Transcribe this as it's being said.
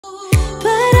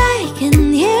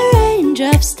can hear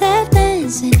raindrops step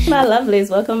dancing. My lovelies,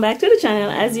 welcome back to the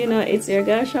channel. As you know, it's your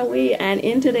girl Shawee, and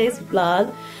in today's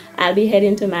vlog I'll be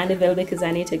heading to Mandeville because I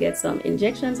need to get some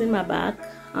injections in my back,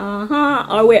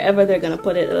 or wherever they're gonna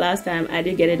put it. The last time I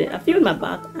did get it, a few in my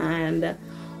back and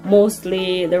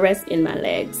mostly the rest in my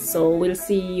legs. So we'll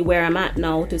see where I'm at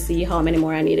now to see how many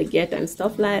more I need to get and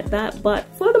stuff like that. But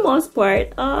for the most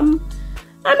part,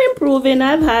 I'm improving.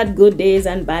 I've had good days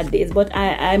and bad days, but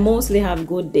I mostly have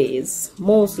good days.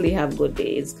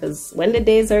 Because when the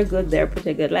days are good, they're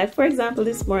pretty good. Like for example,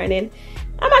 this morning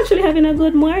I'm actually having a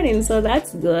good morning, so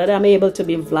that's good. I'm able to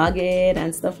be vlogging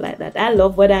and stuff like that. I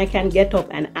love when I can get up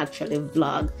and actually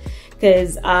vlog,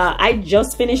 because I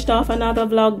just finished off another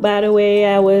vlog, by the way.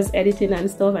 I was editing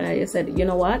and stuff, and I just said, you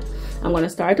know what, I'm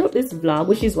gonna start up this vlog,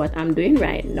 which is what I'm doing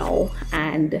right now.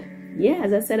 And yeah,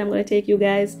 as I said, I'm gonna take you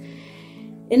guys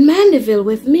in Mandeville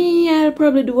with me. I'll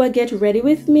probably do a get ready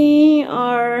with me,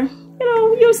 or you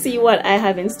know, you'll see what I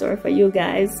have in store for you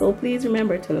guys. So please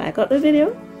remember to like up the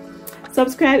video,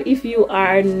 subscribe if you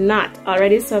are not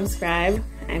already subscribed,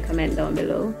 and comment down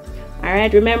below. All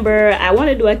right, remember I want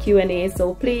to do a Q&A,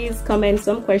 so please comment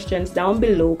some questions down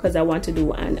below because I want to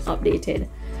do an updated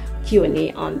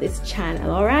Q&A on this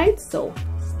channel. All right, so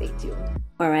stay tuned.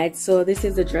 All right, so this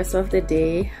is the dress of the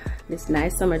day, this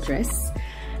nice summer dress,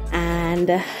 and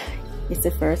it's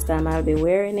the first time I'll be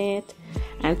wearing it,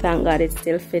 and thank God it's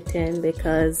still fitting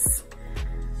because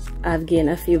I've gained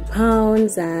a few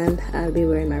pounds, and I'll be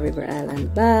wearing my River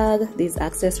Island bag. These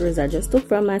accessories I just took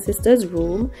from my sister's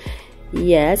room.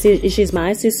 Yes, she's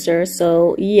my sister,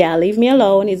 so yeah, leave me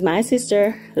alone. It's my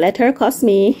sister, let her cost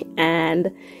me.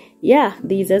 And yeah,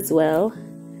 these as well,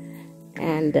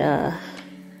 and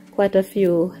quite a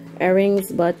few earrings,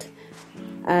 but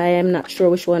I am not sure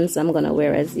which ones I'm gonna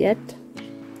wear as yet.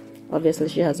 Obviously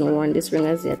she hasn't worn this ring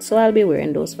as yet, so I'll be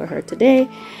wearing those for her today.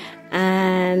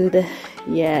 And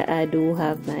yeah, I do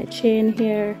have my chain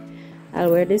here.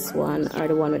 I'll wear this one, or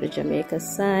the one with the Jamaica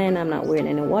sign. I'm not wearing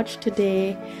any watch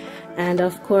today. And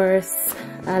of course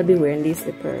I'll be wearing these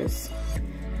slippers.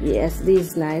 Yes,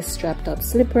 these nice strapped up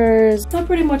slippers. So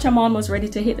pretty much I'm almost ready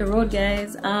to hit the road,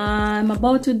 guys. I'm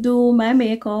about to do my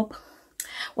makeup.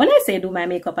 When I say do my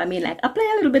makeup, I mean like apply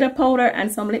a little bit of powder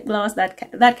and some lip gloss, that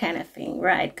kind of thing,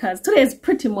 right? Because today is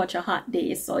pretty much a hot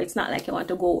day, so it's not like you want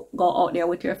to go out there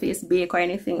with your face bake or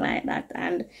anything like that.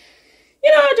 And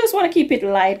you know, I just want to keep it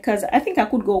light because I think I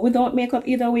could go without makeup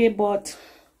either way, but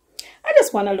I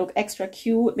just want to look extra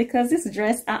cute because this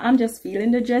dress, I'm just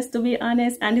feeling the dress, to be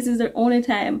honest. And this is the only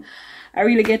time I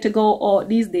really get to go out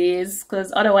these days,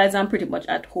 because otherwise I'm pretty much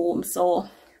at home. So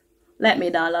let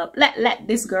me doll up, let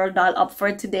this girl doll up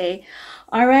for today.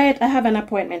 All right, I have an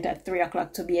appointment at 3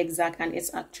 o'clock to be exact, and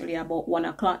it's actually about 1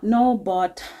 o'clock now,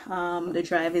 but the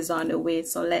drive is on the way,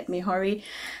 so let me hurry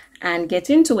and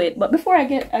get into it. But before I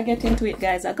get into it,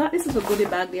 guys, I got this little goodie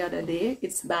bag the other day.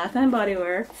 It's Bath and Body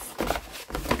Works,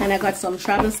 and I got some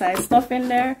travel size stuff in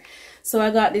there. So I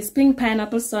got this pink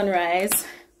pineapple sunrise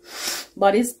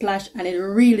body splash, and it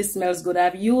really smells good.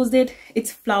 I've used it.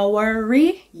 It's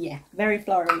flowery, yeah, very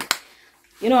flowery.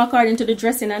 You know, according to the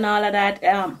dressing and all of that,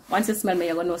 once you smell me,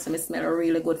 you're gonna know some smell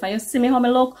really good. When you see me how me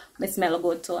look, I smell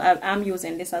good. So I'm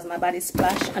using this as my body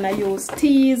splash, and I use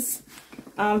Tease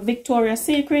Victoria's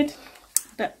Secret.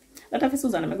 That of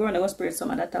Susanna, I'm going to go spray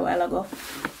some of that a while ago.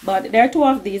 But there are two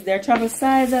of these. They're travel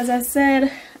size, as I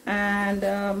said, and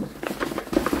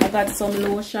I got some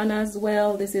lotion as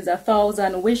well. This is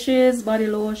 1,000 Wishes body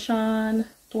lotion,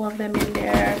 2 of them in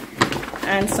there,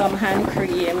 and some hand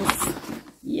creams.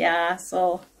 Yeah,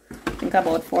 so I think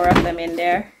about 4 of them in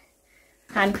there.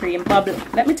 Hand cream, bubbly,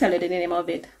 let me tell you the name of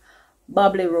it,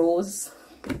 Bubbly Rose,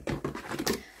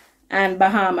 and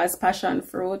Bahamas Passion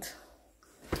Fruit.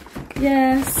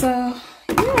 Yeah, so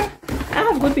yeah, I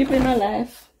have good people in my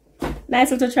life.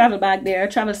 Nice little travel bag there,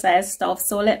 travel size stuff.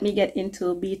 So let me get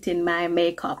into beating my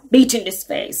makeup, beating this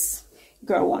face.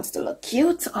 Girl wants to look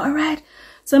cute. All right,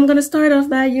 so I'm gonna start off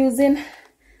by using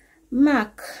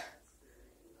MAC.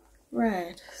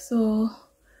 Right, so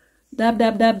dab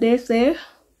dab dab, they say.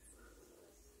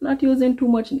 Not using too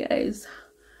much, guys.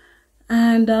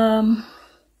 And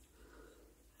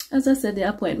as I said, the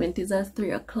appointment is at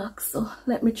 3 o'clock, so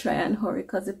let me try and hurry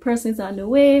because the person is on the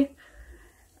way,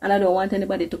 and I don't want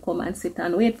anybody to come and sit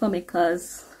and wait for me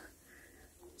because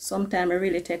sometimes it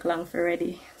really take long for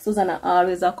ready. Susanna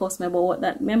always cuss me about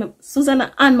that.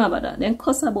 Susanna and my brother then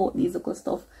cuss about these little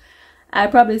stuff. I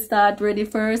probably start ready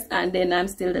first, and then I'm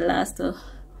still the last to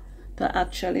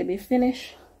actually be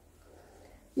finished.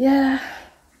 Yeah,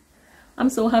 I'm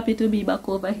so happy to be back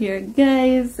over here,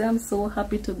 guys. I'm so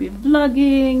happy to be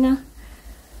vlogging.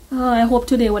 I hope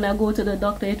today when I go to the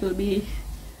doctor it will be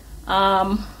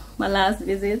my last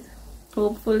visit,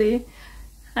 hopefully.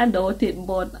 I doubt it,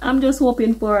 but I'm just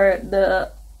hoping for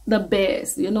the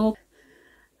best, you know.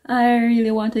 I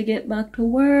really want to get back to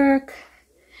work.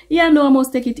 Yeah, I know I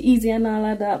must take it easy and all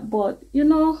of that, but you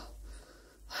know,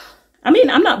 I mean,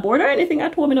 I'm not bored or anything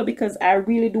at home, you know, because I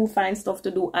really do find stuff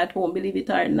to do at home, believe it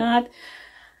or not.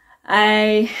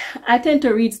 I tend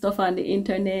to read stuff on the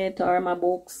internet or my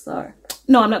books, or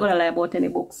no, I'm not gonna lie about any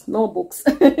books. No books.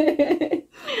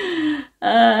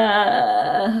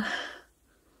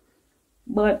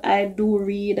 But I do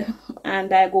read,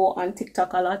 and I go on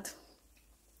TikTok a lot.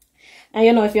 And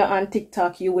you know, if you're on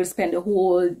TikTok, you will spend the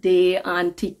whole day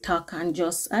on TikTok and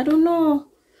just, I don't know.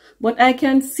 But I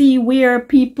can see where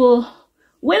people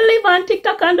will live on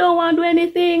TikTok and don't want to do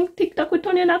anything. TikTok will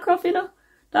turn you in a crop, you know.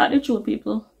 That's the truth,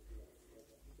 people.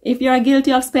 If you're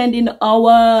guilty of spending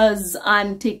hours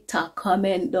on TikTok,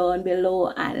 comment down below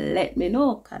and let me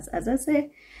know. Because as I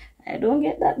say, I don't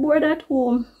get that bored at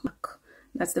home.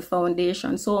 That's the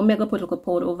foundation. So I'm going to put a little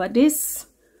powder over this.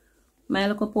 My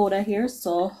little powder here.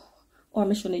 So, or I'm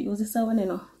going to use this one, you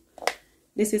know.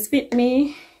 This is Fit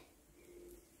Me.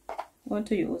 I want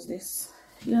to use this.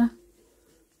 Yeah.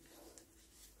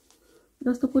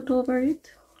 Just to put over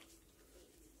it.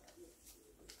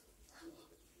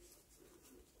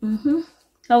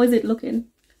 How is it looking?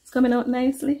 It's coming out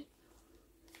nicely.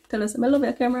 Tell us, I love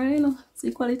your camera, you know.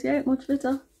 See quality right much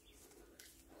better.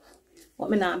 But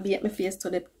me not bait my face to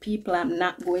the people. I'm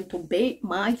not going to bait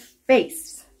my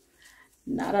face.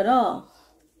 Not at all.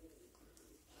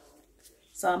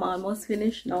 So I'm almost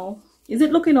finished now. Is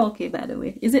it looking okay, by the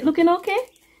way? Is it looking okay?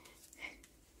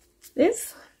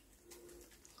 This?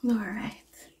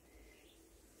 Alright.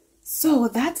 So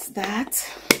that's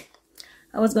that.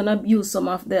 I was gonna use some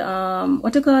of the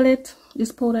what you call it?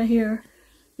 This powder here.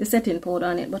 The setting powder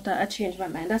on it, but I changed my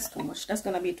mind. That's too much. That's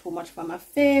gonna be too much for my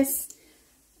face.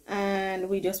 And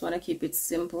we just want to keep it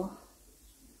simple.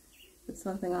 Put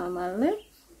something on my lip.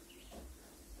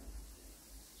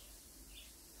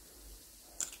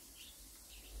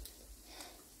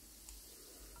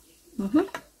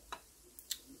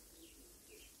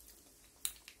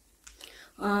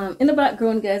 In the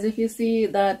background, guys, if you see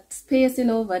that spacing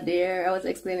over there, I was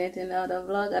explaining it in the other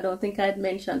vlog. I don't think I'd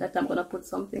mentioned that I'm gonna put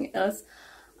something else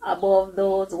above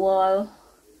those wall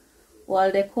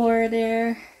decor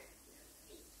there.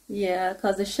 Yeah,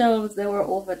 because the shelves, they were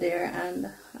over there,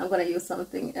 and I'm gonna use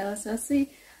something else.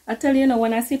 I tell you,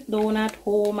 when I sit down at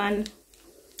home and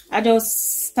I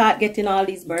just start getting all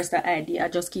these bursts of ideas, I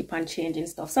just keep on changing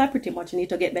stuff. So I pretty much need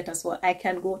to get better so I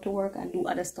can go to work and do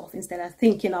other stuff instead of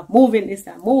thinking of moving this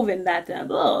and moving that.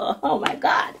 And oh my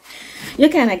God, you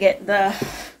kind of get the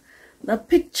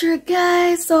picture,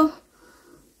 guys. So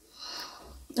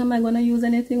am I gonna use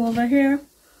anything over here?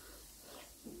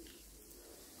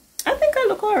 I think I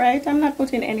look alright. I'm not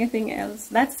putting anything else.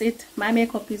 That's it. My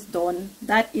makeup is done.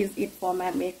 That is it for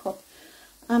my makeup.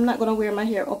 I'm not gonna wear my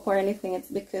hair up or anything. It's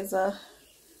because I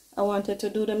wanted to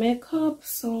do the makeup.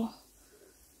 So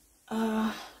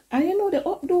and you know, the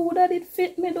updo, that it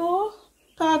fit me though.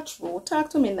 Talk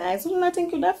to me nice. Wouldn't I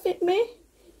think you that fit me?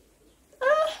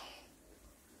 I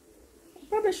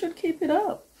probably should keep it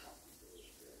up.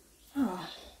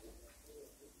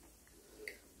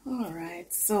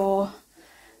 Alright, so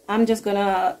I'm just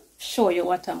gonna show you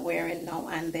what I'm wearing now,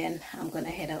 and then I'm gonna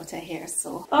head out of here.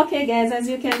 So okay, guys, as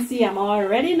you can see, I'm all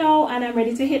ready now and I'm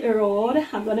ready to hit the road.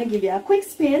 I'm gonna give you a quick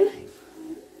spin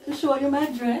to show you my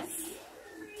dress.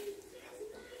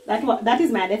 That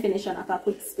is my definition of a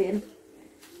quick spin.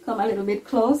 Come a little bit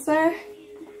closer.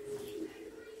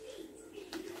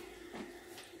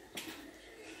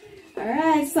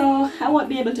 Alright, so I won't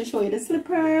be able to show you the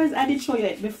slippers. I did show you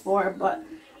it before, but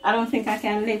I don't think I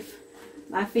can lift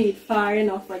my feet far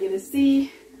enough for you to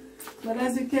see. But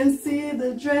as you can see,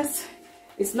 the dress,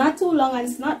 it's not too long and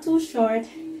it's not too short.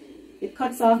 It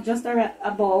cuts off just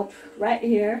about right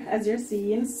here, as you're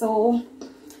seeing. So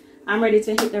I'm ready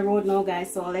to hit the road now,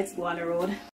 guys. So let's go on the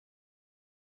road.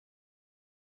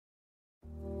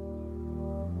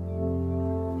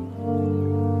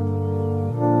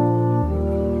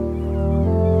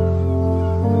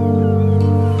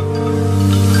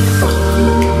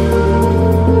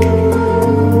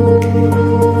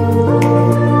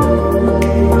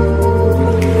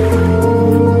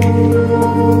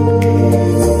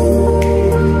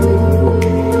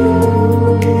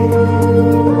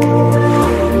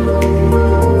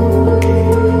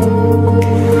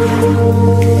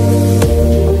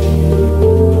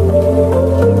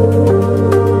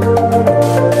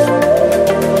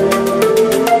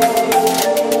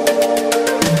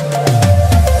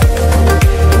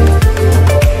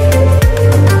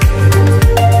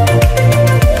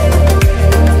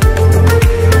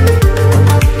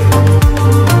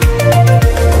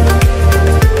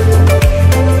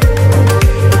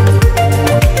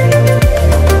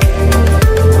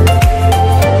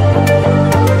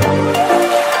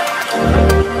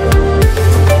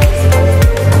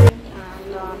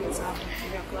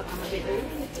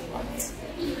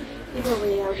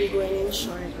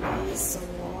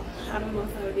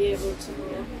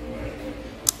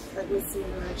 with you,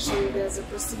 like show you guys the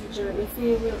procedure. If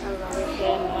he will allow it,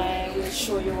 then I will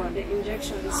show you what the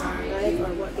injections are like,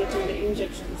 or what getting the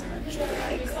injections are actually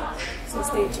like. So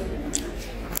stay tuned.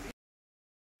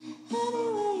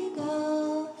 Anywhere you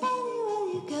go,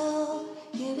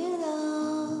 give it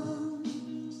all.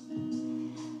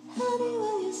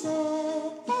 Anywhere you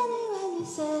say,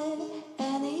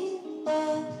 anywhere.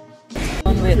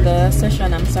 With the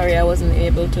session, I'm sorry I wasn't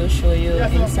able to show you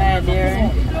inside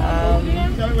there.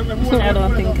 I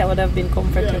don't think I would have been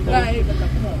comfortable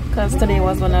because today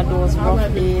was one of those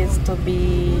rough days, to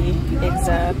be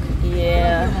exact.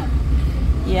 Yeah,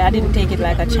 I didn't take it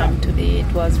like a champ today.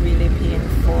 It was really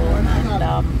painful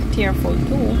and tearful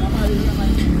too.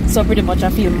 So pretty much I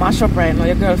feel mashed up right now.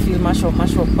 Your girl feel mashed up,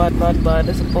 bad. But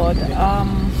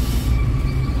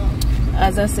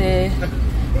as I say,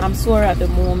 I'm sore at the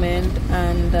moment,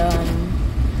 and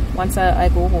once I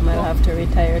go home, I'll have to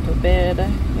retire to bed,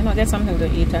 you know, get something to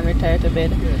eat and retire to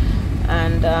bed.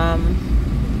 And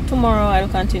tomorrow I'll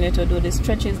continue to do the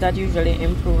stretches that usually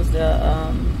improves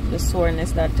the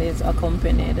soreness that is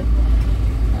accompanied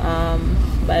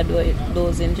by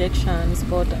those injections.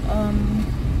 But I'm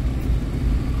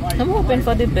hoping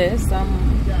for the best.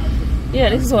 Yeah,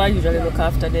 this is how I usually look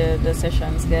after the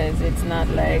sessions, guys. It's not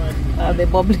like the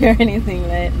bubbly or anything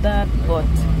like that, but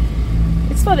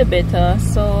it's for the better.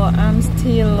 So I'm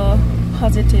still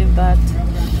positive that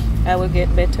I will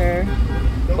get better,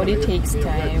 but it takes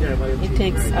time. It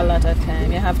takes a lot of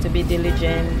time. You have to be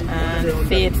diligent and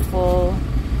faithful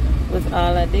with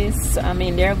all of this. I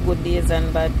mean, there are good days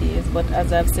and bad days, but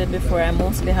as I've said before, I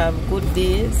mostly have good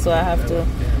days, so I have to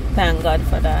thank God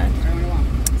for that.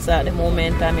 So at the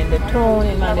moment I'm in the town,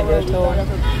 in Mandeville town,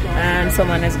 and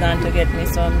someone is going to get me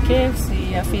some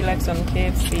KFC. I feel like some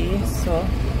KFC. So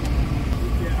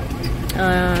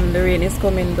the rain is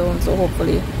coming down, so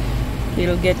hopefully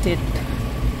we'll get it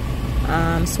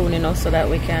soon enough so that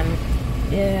we can,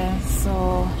 yeah.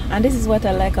 So, and this is what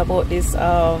I like about this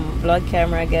vlog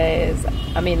camera, guys.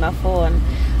 I mean, my phone,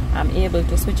 I'm able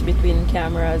to switch between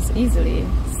cameras easily,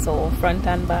 so front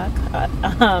and back.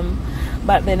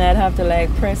 But then I'd have to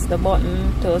like press the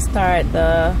button to start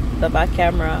the back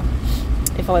camera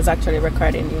if I was actually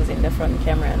recording using the front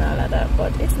camera and all of that.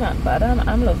 But it's not bad.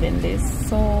 I'm loving this.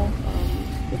 So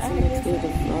it's the next day of the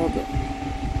vlog.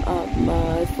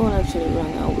 My phone actually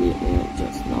rang and woke me up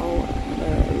just now. I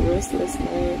had a restless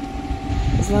night.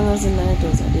 As long as the night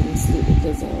was, I didn't sleep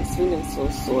because I was feeling so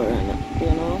sore, and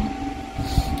you know.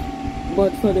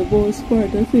 But for the most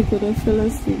part, I think when I fell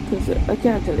asleep, because I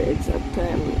can't tell the exact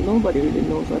time. Nobody really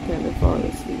knows what time I fall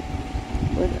asleep.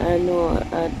 But I know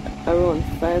at around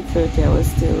 5:30 I was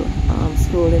still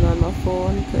scrolling on my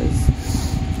phone because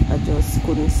I just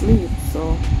couldn't sleep.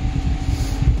 So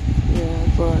yeah,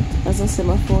 but as I said,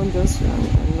 my phone just rang,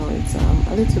 and now it's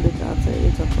a little bit after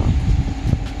 8 o'clock.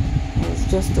 I was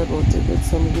just about to get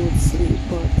some good sleep,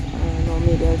 but I don't know,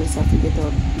 maybe I'll just have to get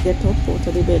up out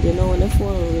of the bed, you know, when the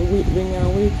phone will ring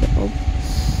and wake up.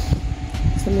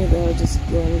 So maybe I'll just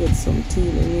go and get some tea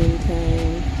in the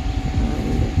meantime,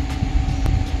 and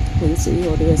we'll see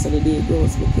how the rest of the day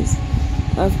goes, because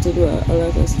I have to do a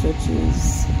lot of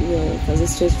stretches, yeah, because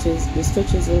the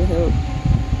stretches will help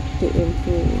to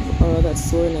improve all that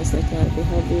soreness that I'll be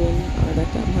having, or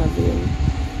that I'm having.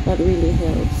 That really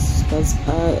helps, because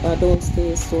I don't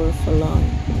stay sore for long,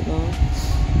 you know.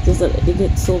 Just that they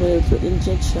get so many little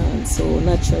injections, so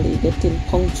naturally getting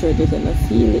punctured, you're gonna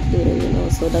feel it there, you know.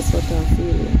 So that's what I'm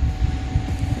feeling,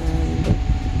 and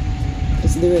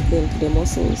it's directly into the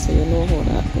muscles, so you know how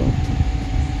that goes.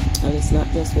 And it's not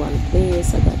just one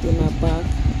place. I got in my back,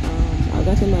 I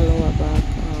got in my lower back,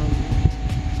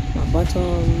 my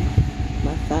bottom,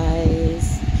 my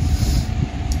thighs,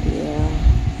 yeah,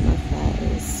 my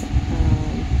thighs,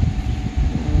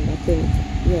 and I think,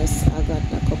 yes, I got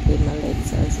a couple in my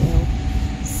legs as well.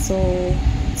 So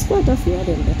it's quite a few of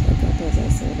them that I got, as I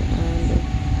said. And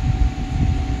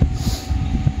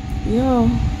yeah,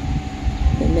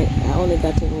 the neck, I only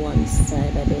got in one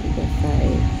side. I didn't get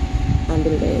thigh and the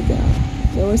leg.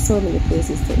 There were so many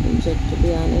places to inject, to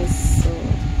be honest, so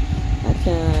I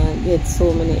can't get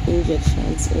so many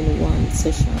injections in one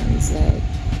session. It's like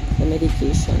the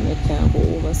medication, I can't go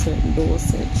over certain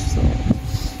dosage, so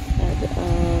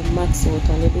I'd max out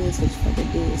on the dosage for the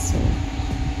day. So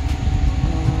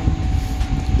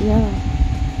yeah,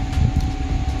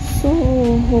 so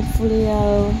hopefully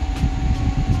I'll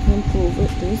improve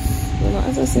with this. You know,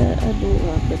 as I said, I do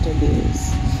have better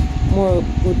days, more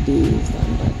good days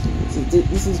than bad days.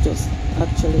 This is just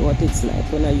actually what it's like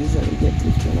when I usually get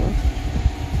it, you know.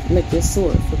 make you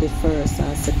sore for the first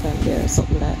and second day or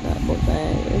something like that. But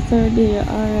by the third day, you're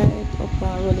alright, up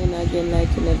and running again, like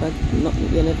you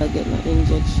never get no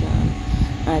injection.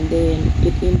 And then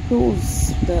it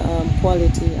improves the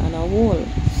quality on a whole.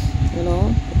 You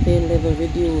know, the pain level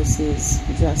reduces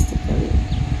drastically.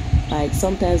 Like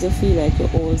sometimes you feel like your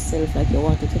old self, like you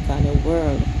want to take on the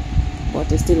world, but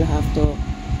you still have to,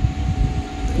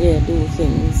 do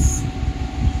things.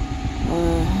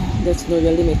 Just know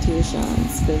your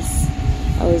limitations. Because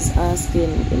I was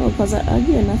asking, because I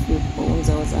gained a few pounds.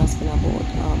 I was asking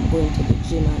about going to the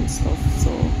gym and stuff.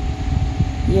 So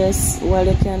yes, while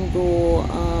you can go,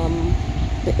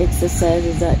 the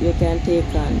exercises that you can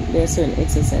take on, there are certain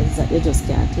exercises that you just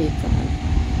can't take on,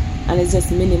 and it's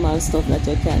just minimal stuff that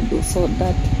you can do. So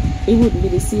that it wouldn't be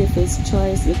the safest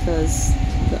choice, because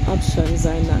the options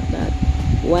are not that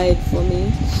wide for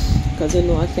me. Because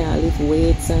I can't lift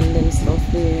weights and then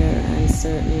stuff there, and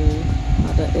certain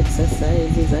other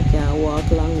exercises. I can walk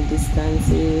long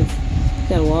distances. I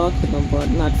can walk, but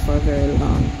not for very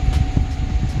long.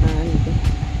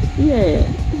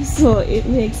 And so it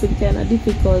makes it kind of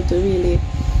difficult to really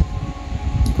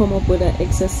come up with an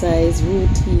exercise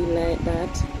routine like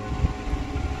that.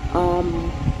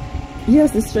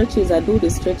 Yes, the stretches, I do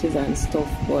the stretches and stuff,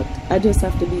 but I just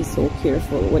have to be so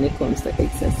careful when it comes to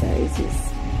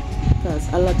exercises, because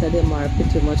a lot of them are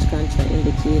pretty much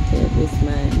contraindicated with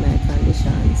my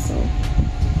condition.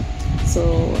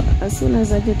 So as soon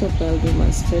as I get up, I'll do my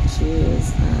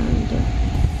stretches, and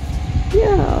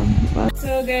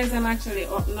so guys, I'm actually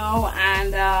up now,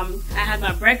 and I had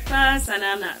my breakfast, and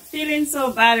I'm not feeling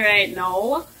so bad right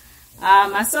now.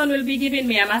 My son will be giving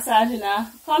me a massage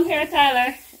come here,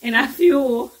 Tyler, in a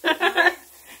few.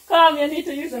 Come, you need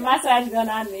to use the massage gun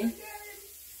on me.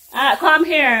 Come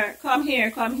here.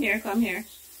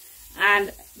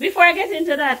 And before I get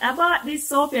into that, I bought this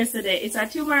soap yesterday. It's a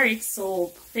turmeric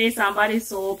soap, face and body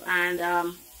soap, and I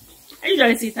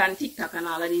usually see it on TikTok and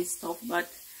all of this stuff, but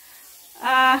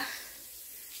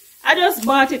I just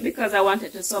bought it because I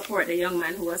wanted to support the young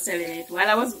man who was selling it. While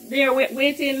I was there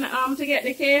waiting to get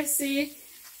the KFC,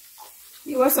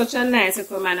 he was such a nice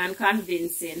little man and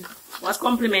convincing. Was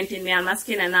complimenting me on my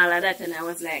skin and all of that, and I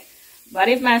was like, but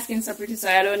if my skin's so pretty, so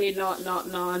I don't need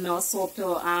no soap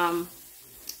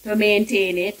to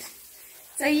maintain it.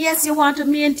 So yes, you want to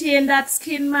maintain that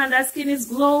skin, man. That skin is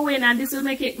glowing, and this will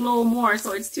make it glow more.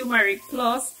 So it's turmeric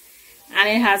plus, and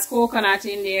it has coconut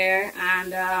in there,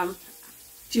 and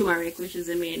turmeric, which is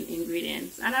the main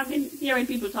ingredients. And I've been hearing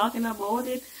people talking about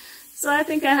it, so I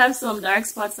think I have some dark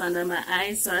spots under my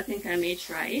eyes, so I think I may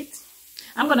try it.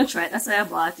 I'm gonna try it. That's why I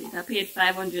bought it. I paid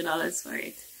 $500 for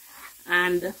it,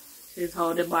 and this is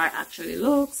how the bar actually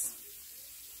looks.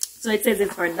 So it says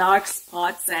it's for dark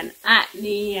spots and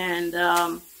acne and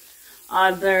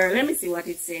other, let me see what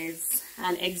it says,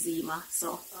 and eczema.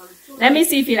 So let me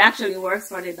see if it actually works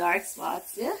for the dark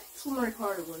spots. Yeah, turmeric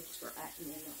hardly works for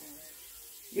acne.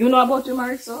 You know about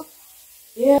turmeric soap?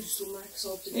 Yeah. Turmeric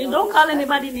soap. You don't call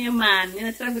anybody name, man. You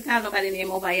don't tell me to call nobody name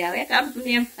over here. Where come to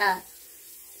name?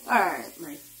 Alright,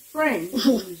 my friend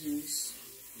uses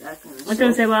that kind of soap. I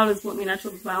tell you, always put me in a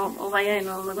trouble over here, I'm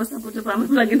going to put up on my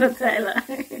plug in the Tyler.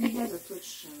 He has a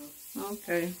Twitch channel.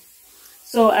 Okay.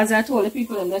 So as I told the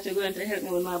people that you're going to help me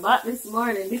with my back this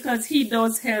morning, because he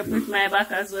does help with my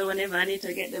back as well whenever I need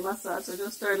to get the massage. So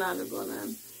just turn on the gun,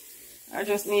 and I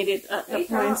just need it at the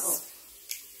points.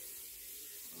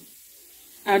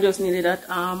 I just need it at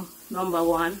number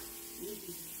 1.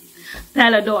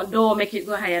 Tyler, don't make it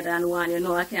go higher than 1. You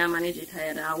know I can't manage it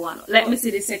higher than 1. Let me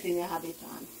see the setting you have it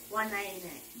on.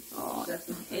 199. Oh,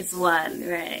 it's 1,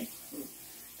 right?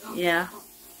 Yeah.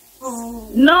 Oh.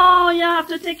 No, you have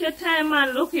to take your time,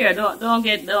 man. Look here, don't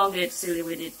get silly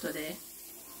with it today.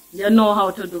 You know how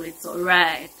to do it, so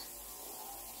right.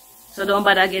 So don't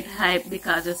bother get hyped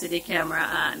because you see the camera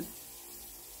on.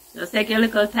 Just take your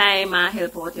little time and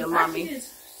help out your mommy.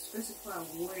 Just specify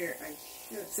where I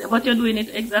should. But you're doing it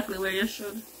exactly where you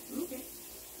should. Okay.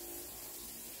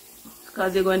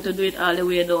 Because you're going to do it all the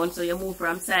way down, so you move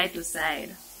from side to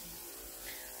side.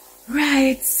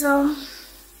 Right, so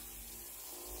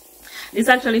this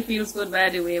actually feels good, by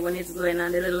the way, when it's going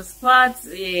on the little spots.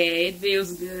 Yeah, it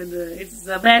feels good. It's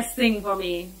the best thing for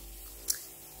me.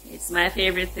 It's my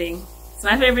favorite thing. It's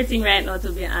my favorite thing right now,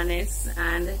 to be honest.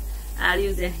 And I'll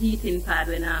use a heating pad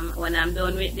when I'm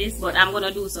done with this, but I'm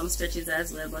gonna do some stretches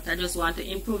as well. But I just want to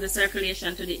improve the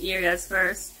circulation to the areas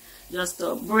first, just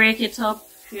to break it up,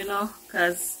 you know,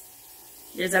 because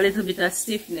there's a little bit of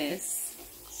stiffness,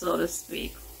 so to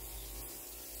speak.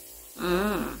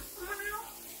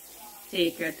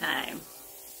 Take your time.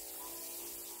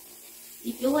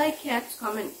 If you like cats,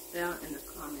 comment down in the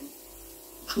comment.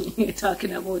 You're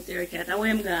talking about your cat. How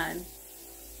am gone?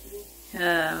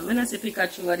 I don't see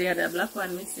Pikachu or the other black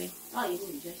one, me see. Oh, you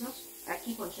didn't just not. I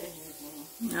keep on changing it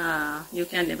now. Ah, you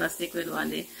can never stick with one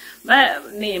day. By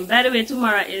the way,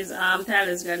 tomorrow is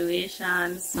Tyler's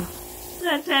graduation. So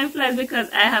that time flies because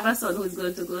I have a son who's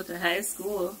going to go to high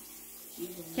school.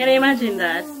 Can you imagine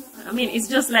that? I mean, it's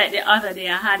just like the other day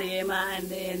I had him, and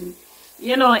then,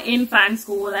 you know, infant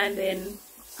school, and then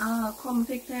come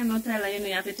take time, no Tyler, you know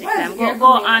you have to take time.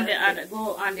 Go on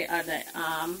the other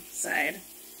side.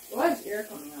 Why is air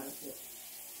coming out of it?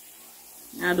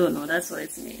 I don't know, that's what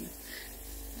it's mean.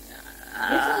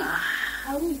 I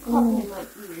was coughing in my ears.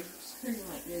 It's hurting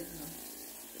my ears now.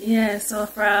 Yeah, so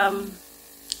from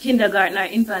kindergarten or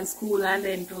infant school and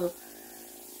then to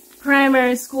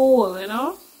primary school, you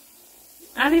know.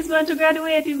 And he's going to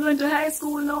graduate, he's going to high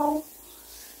school now.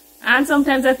 And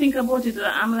sometimes I think about it,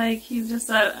 I'm like, he's just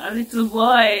a little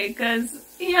boy because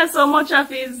he has so much of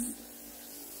his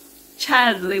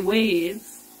childly ways.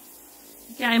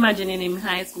 I can't imagine him in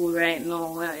high school right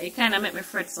now. It kind of make me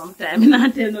fret sometimes. And I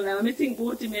tell you, when I think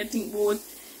about him, I think about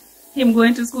him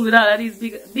going to school with all of these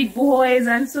big boys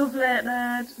and stuff like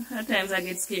that. At times I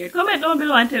get scared. Comment down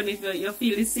below and tell me if you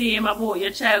feel the same about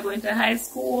your child going to high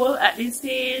school at this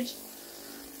stage.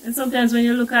 And sometimes when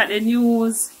you look at the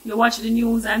news, you watch the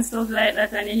news and stuff like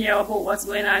that, and you hear about what's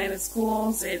going on in the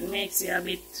schools, it makes you a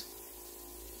bit...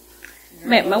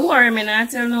 Make me worry, me not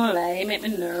tell no lie, it make me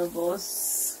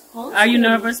nervous. Are you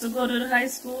nervous to go to the high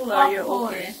school, or are you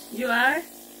okay? You are?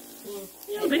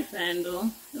 You'll be fine though.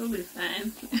 You'll be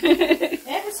fine.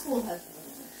 Every school has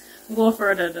violence. Go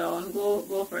further down.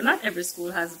 Go further. Not every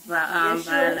school has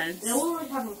violence. They weren't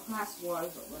having class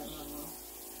wars right now.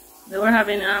 They were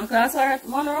having class war at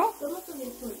Monroe? They must have been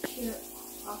put a chair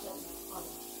outside the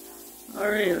college. Oh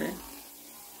really?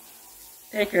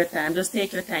 Take your time. Just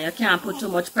take your time. You can't put too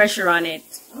much pressure on it.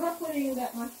 I'm not putting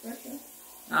that much pressure.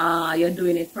 Ah, you're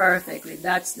doing it perfectly.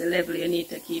 That's the level you need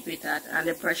to keep it at, and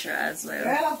the pressure as well.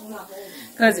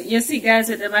 Because you see, guys,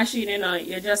 with the machine, you know,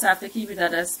 you just have to keep it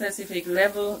at a specific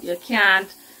level. You can't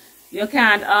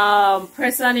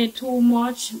press on it too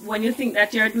much. When you think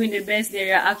that you're doing the best there,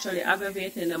 you're actually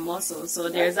aggravating the muscle. So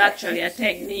there's actually a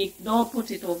technique. Don't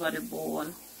put it over the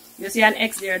bone. You see an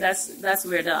X there, that's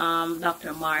where the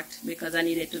doctor marked, because I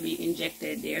needed to be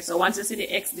injected there. So once you see the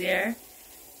X there,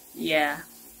 yeah.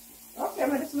 Okay,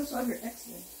 but it's much under X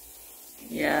then.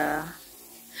 Yeah.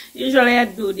 Usually I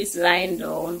do this lying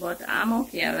down, but I'm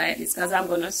okay. I like this because I'm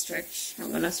gonna stretch.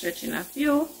 I'm gonna stretch in a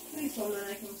few. Please tell me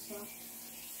I can stop.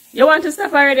 You want to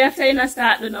stop already after you not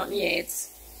start doing nothing yet?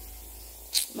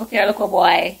 Okay, look,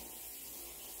 boy.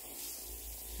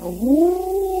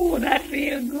 Ooh, that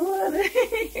feels good.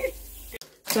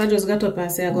 So I just got up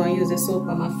and said I'm going to use the soap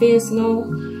on my face now.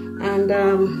 And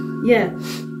yeah,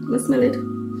 let's smell it.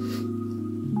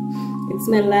 It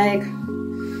smells like, I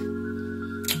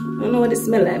don't know what it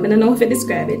smells like, but I don't know if I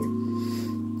describe it.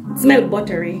 It smells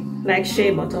buttery, like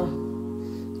shea butter.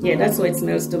 Yeah, that's what it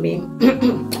smells to me.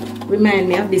 Remind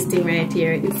me of this thing right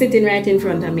here. It's sitting right in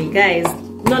front of me. Guys,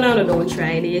 no, don't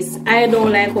try this. I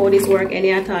don't like how this works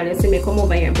any at all. You see me come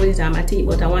over here and put it on my teeth,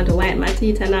 but I want to whiten my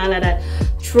teeth and all of that.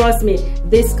 Trust me,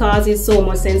 this causes so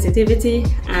much sensitivity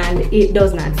and it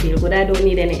does not feel good. I don't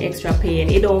need any extra pain.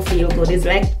 It don't feel good. It's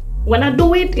like, when I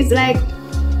do it, it's like,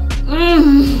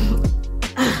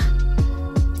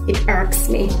 it irks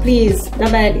me. Please,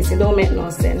 don't buy this. It don't make no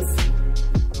sense.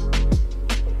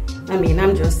 I mean,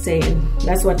 I'm just saying,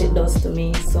 that's what it does to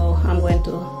me. So I'm going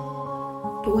to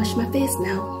wash my face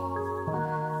now.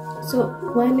 So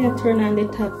why may I turn on the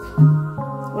tap?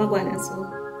 What going on so?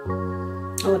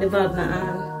 Oh, the valve not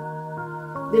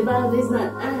on. The valve is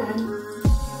not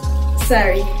on.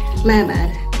 Sorry, my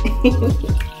bad.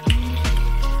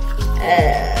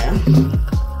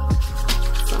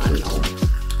 So now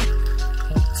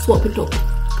swap it up.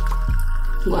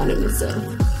 Go on with myself.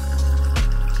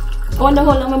 I wonder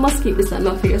how long I must keep this on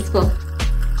my face for.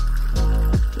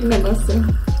 You never say.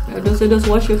 You just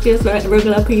wash your face like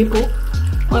regular people.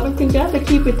 But I think you have to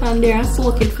keep it on there and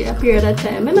soak it for a period of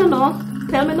time. I don't know.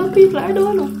 Tell me no people, I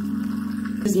don't know.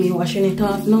 This is me washing it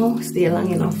off now. Stay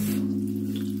long enough.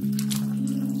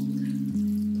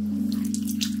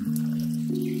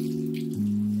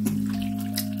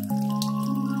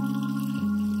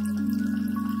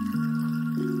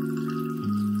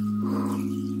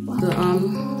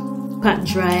 Pat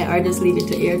dry or just leave it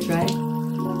to air dry.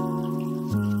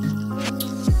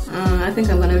 I think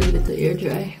I'm gonna leave it to air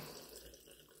dry.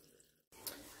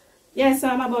 Yeah, so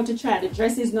I'm about to try the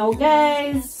dresses now,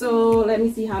 guys. So let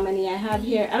me see how many I have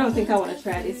here. I don't think I want to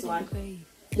try this one.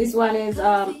 This one is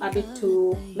a bit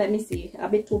too, let me see, a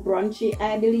bit too brunchy,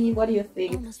 I believe. What do you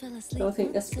think? Don't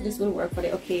think this will work for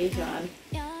the occasion.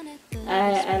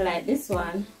 I like this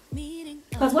one.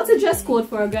 Because what's the dress code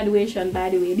for a graduation, by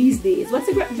the way, these days? What's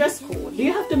the dress code? Do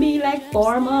you have to be like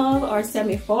formal or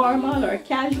semi-formal or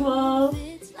casual?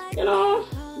 You know,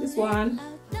 this one.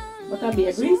 But I'll be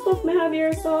a green stuff may have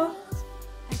here, so.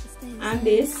 And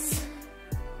this.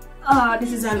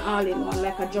 This is an all-in-one,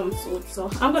 like a jumpsuit. So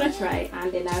I'm gonna try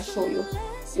and then I'll show you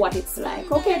what it's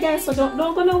like. Okay, guys, so don't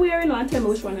go nowhere, you know, and tell me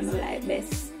which one you like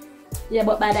best. Yeah,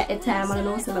 but by that time, I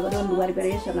know so I'm gonna do a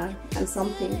graduation and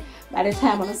something. By the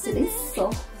time I'm gonna see this,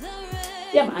 so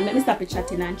yeah, man, let me stop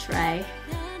chatting and try.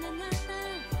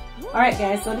 Alright,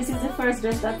 guys, so this is the first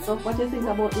dress that's up. What do you think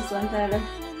about this one, Tyler?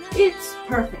 It's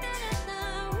perfect.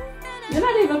 You're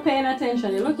not even paying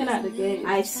attention, you're looking at the game.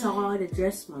 I saw the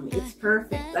dress, mommy. It's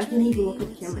perfect. I can even look at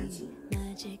the camera and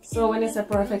see. So when it's a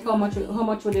perfect, how much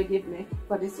would you give me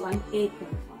for this one? 8.5.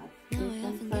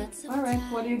 8.5. Alright,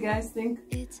 what do you guys think?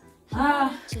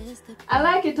 I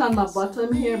like it on my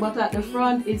bottom here, but at the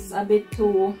front it's a bit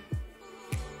too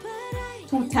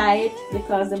tight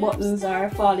because the buttons are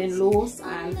falling loose,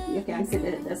 and you can see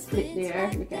the split there.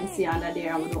 You can see under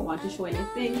there, and we don't want to show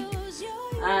anything.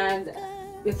 And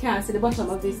you can't see the bottom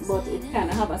of this, but it kind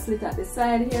of have a slit at the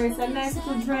side here. It's a nice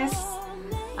little dress,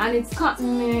 and it's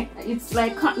cotton. It's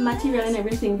like cotton material and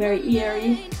everything, very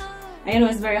airy. I know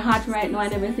it's very hot right now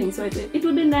and everything, so it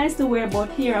would be nice to wear, but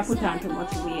here I put on too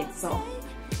much weight, so.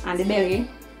 And the belly,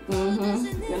 you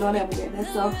know what I'm wearing,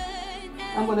 so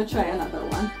I'm gonna try another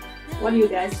one. What do you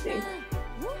guys think?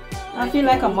 I feel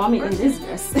like a mommy in this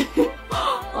dress.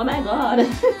 Oh my god.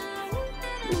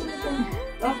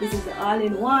 Oh, this is the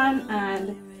all-in-one,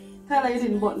 and Tyler, you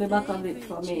didn't button the back of it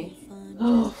for me.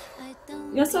 Oh,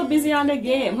 you're so busy on the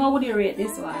game. How would you rate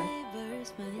this one?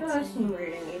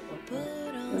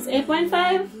 It's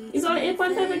 8.5? It's only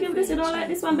 8.5 I give this. You don't like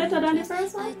this one better than the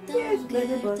first one? Yeah, it's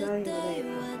better, but I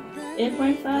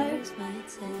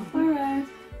 8.5? Alright.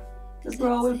 The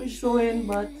bra will be showing,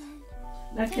 but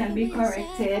that can be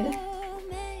corrected.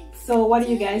 So what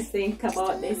do you guys think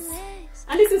about this?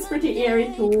 And this is pretty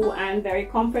airy too, and very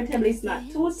comfortable. It's not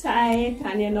too tight,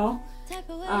 and you know,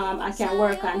 I can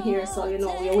work on here, so you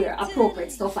know, we wear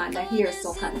appropriate stuff under here,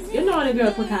 so you know the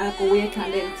girl put on a weight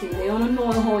and then thing. They don't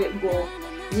know how it go.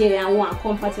 Yeah, I want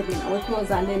comfortable in our clothes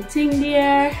and then thing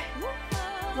there.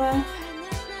 But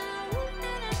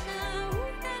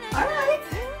alright,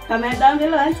 comment down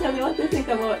below and tell me what you think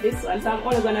about this one. So I'm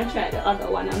only gonna try the other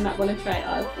one. I'm not gonna try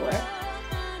all four.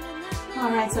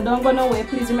 Alright, so don't go nowhere.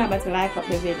 Please remember to like up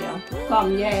the video.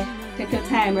 Come, yeah, take your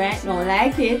time, right? Now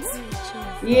like it.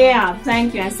 Yeah,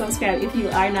 thank you, and subscribe if you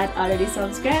are not already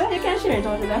subscribed. You can share it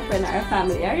out with a friend or a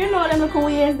family, or you know them look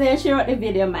ways there. Share out the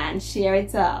video, man. Share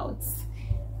it out.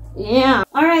 Yeah.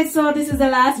 Alright, so this is the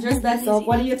last dress that's up.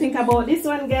 What do you think about this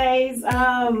one, guys?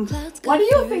 What do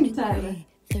you think, Tyler?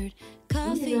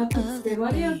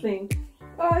 What do you think?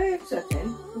 Oh, it's a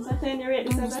 10. It's a 10, you rate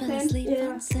this as a 10?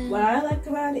 Yeah. Well, I like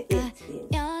around the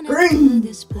 8. Green!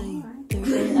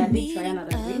 I did try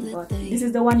another green, but this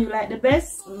is the one you like the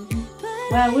best?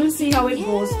 Well, we'll see how it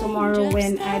goes tomorrow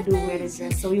when I do wear the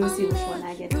dress. So you'll see which one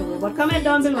I get to wear. But comment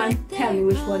down below and tell me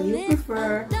which one you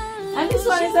prefer. And this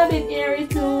one is a bit airy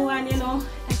too, and you know,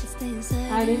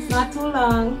 and it's not too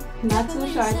long, not too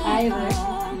short either.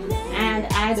 And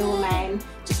I don't mind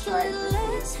short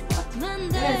dresses, but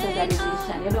there's a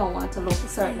graduation. You don't want to look a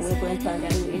certain way going to a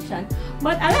graduation.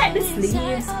 But I like the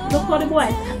sleeves. Look how the boy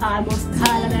is almost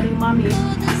taller than his mommy.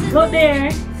 Look there,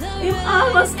 he's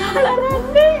almost taller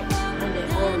than me.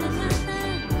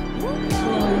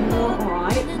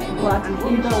 Alright, but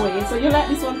either way. So you like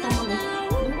this one for mommy?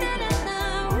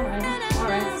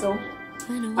 So,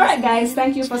 alright guys,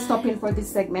 thank you for stopping for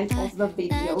this segment of the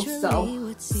video.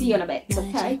 So, see you in a bit,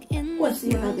 okay? Well,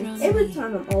 see you in a bit. Every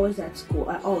time I'm always at school,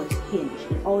 I always hinge.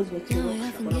 It always makes me look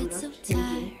like I'm not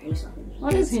hinging or something.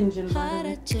 What is hinging, by the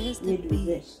way? You do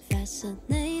this. Oh,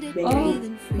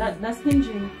 that's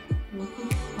hinging.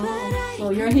 Oh, so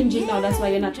you're hinging now, that's why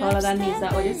you're not taller than me, is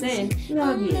that what you're saying?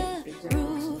 No, yeah, exactly.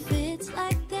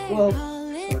 Well,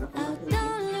 sort of.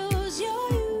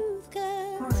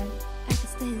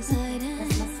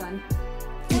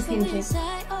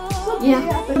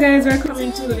 Yeah, so guys, we're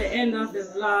coming to the end of the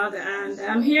vlog, and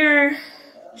I'm here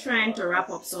trying to wrap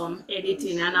up some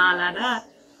editing and all of that.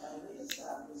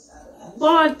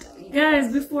 But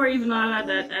guys, before even all of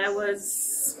that, I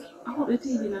hope the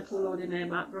TV not too loud in the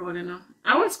background, you know.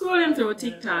 I was scrolling through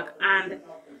TikTok and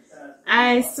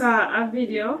I saw a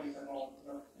video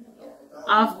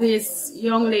of this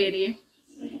young lady.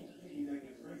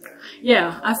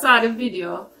 Yeah, I saw the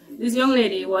video. this young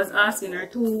lady was asking her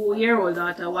 2-year-old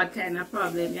daughter what kind of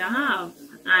problem you have.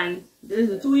 And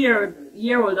the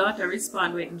 2-year-old daughter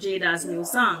responded with Jada's new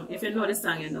song. If you know the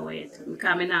song, you know it.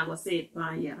 Because I'm not going to say it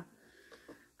for you.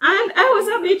 And I was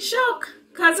a bit shocked.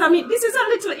 Because, I mean, this is a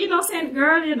little innocent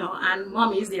girl, you know. And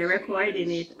mommy is there recording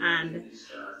it and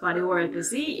for the world to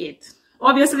see it.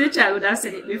 Obviously, the child would have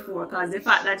said it before. Because the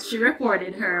fact that she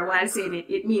recorded her while saying it,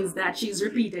 it means that she's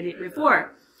repeated it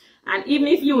before. And even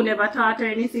if you never taught her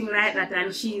anything like that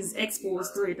and she's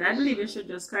exposed to it, I believe you should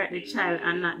just correct the child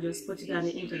and not just put it on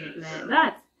the internet like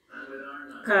that.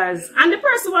 And the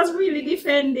person was really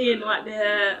defending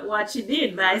what she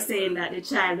did by saying that the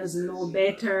child doesn't know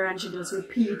better and she just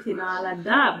repeating all of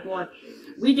that. But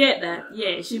we get that.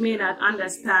 Yeah, she may not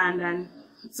understand, and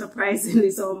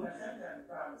surprisingly some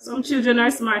children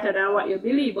are smarter than what you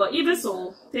believe. But even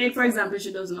so, take for example,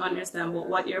 she doesn't understand but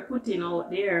what you're putting out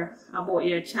there about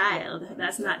your child.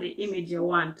 That's not the image you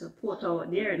want to put out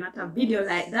there. Not a video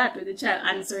like that with the child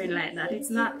answering like that.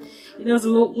 It's not, it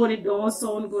doesn't look good, it don't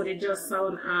sound good, it just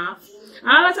sound off.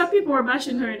 And a lot of people were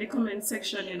bashing her in the comment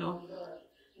section, you know.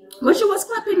 But she was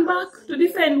clapping back to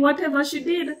defend whatever she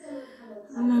did.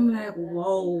 And I'm like,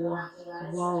 whoa,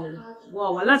 wow.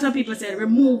 A lot of people said,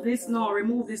 remove this, no,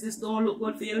 remove this, this don't look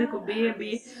good for your little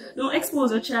baby. Don't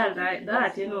expose a child like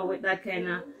that, you know, with that kind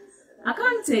of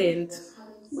content.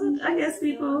 But I guess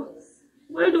people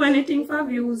will do anything for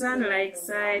views and likes,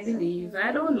 I believe.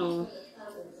 I don't know.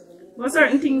 But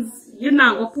certain things you're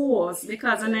not going to post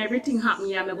because when everything happen,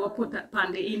 you're going to put that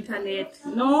on the internet.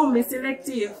 No, me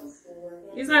selective.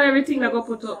 It's not everything I'm going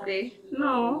to put up there.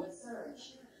 No.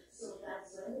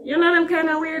 You know them kind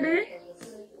of weird, eh?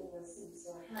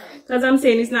 Because I'm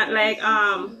saying it's not like,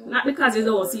 not because you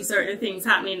don't see certain things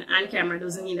happening on camera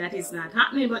doesn't mean that it's not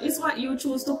happening, but it's what you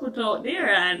choose to put out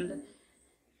there, and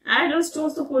I just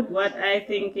chose to put what I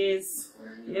think is,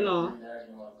 you know,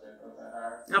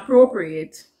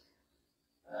 appropriate.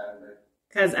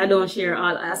 Because I don't share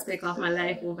all aspects of my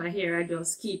life over here, I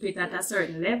just keep it at a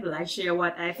certain level. I share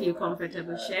what I feel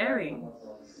comfortable sharing.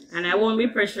 And I won't be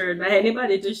pressured by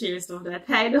anybody to share stuff that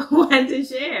I don't want to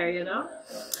share, you know.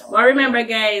 But remember,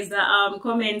 guys, the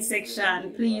comment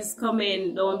section, please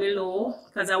comment down below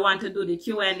because I want to do the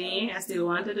Q&A. I still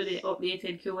want to do the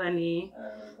updated Q&A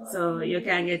so you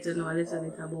can get to know a little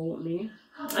bit about me.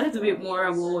 A little bit more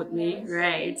about me,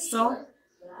 right? So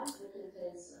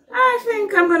I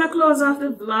think I'm going to close off the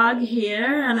vlog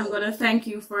here, and I'm going to thank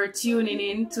you for tuning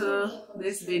in to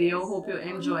this video. Hope you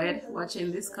enjoyed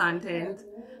watching this content.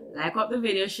 Like up the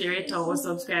video, share it out,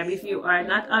 subscribe if you are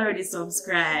not already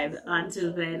subscribed.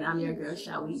 Until then, I'm your girl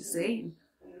Shawee saying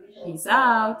peace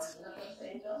out.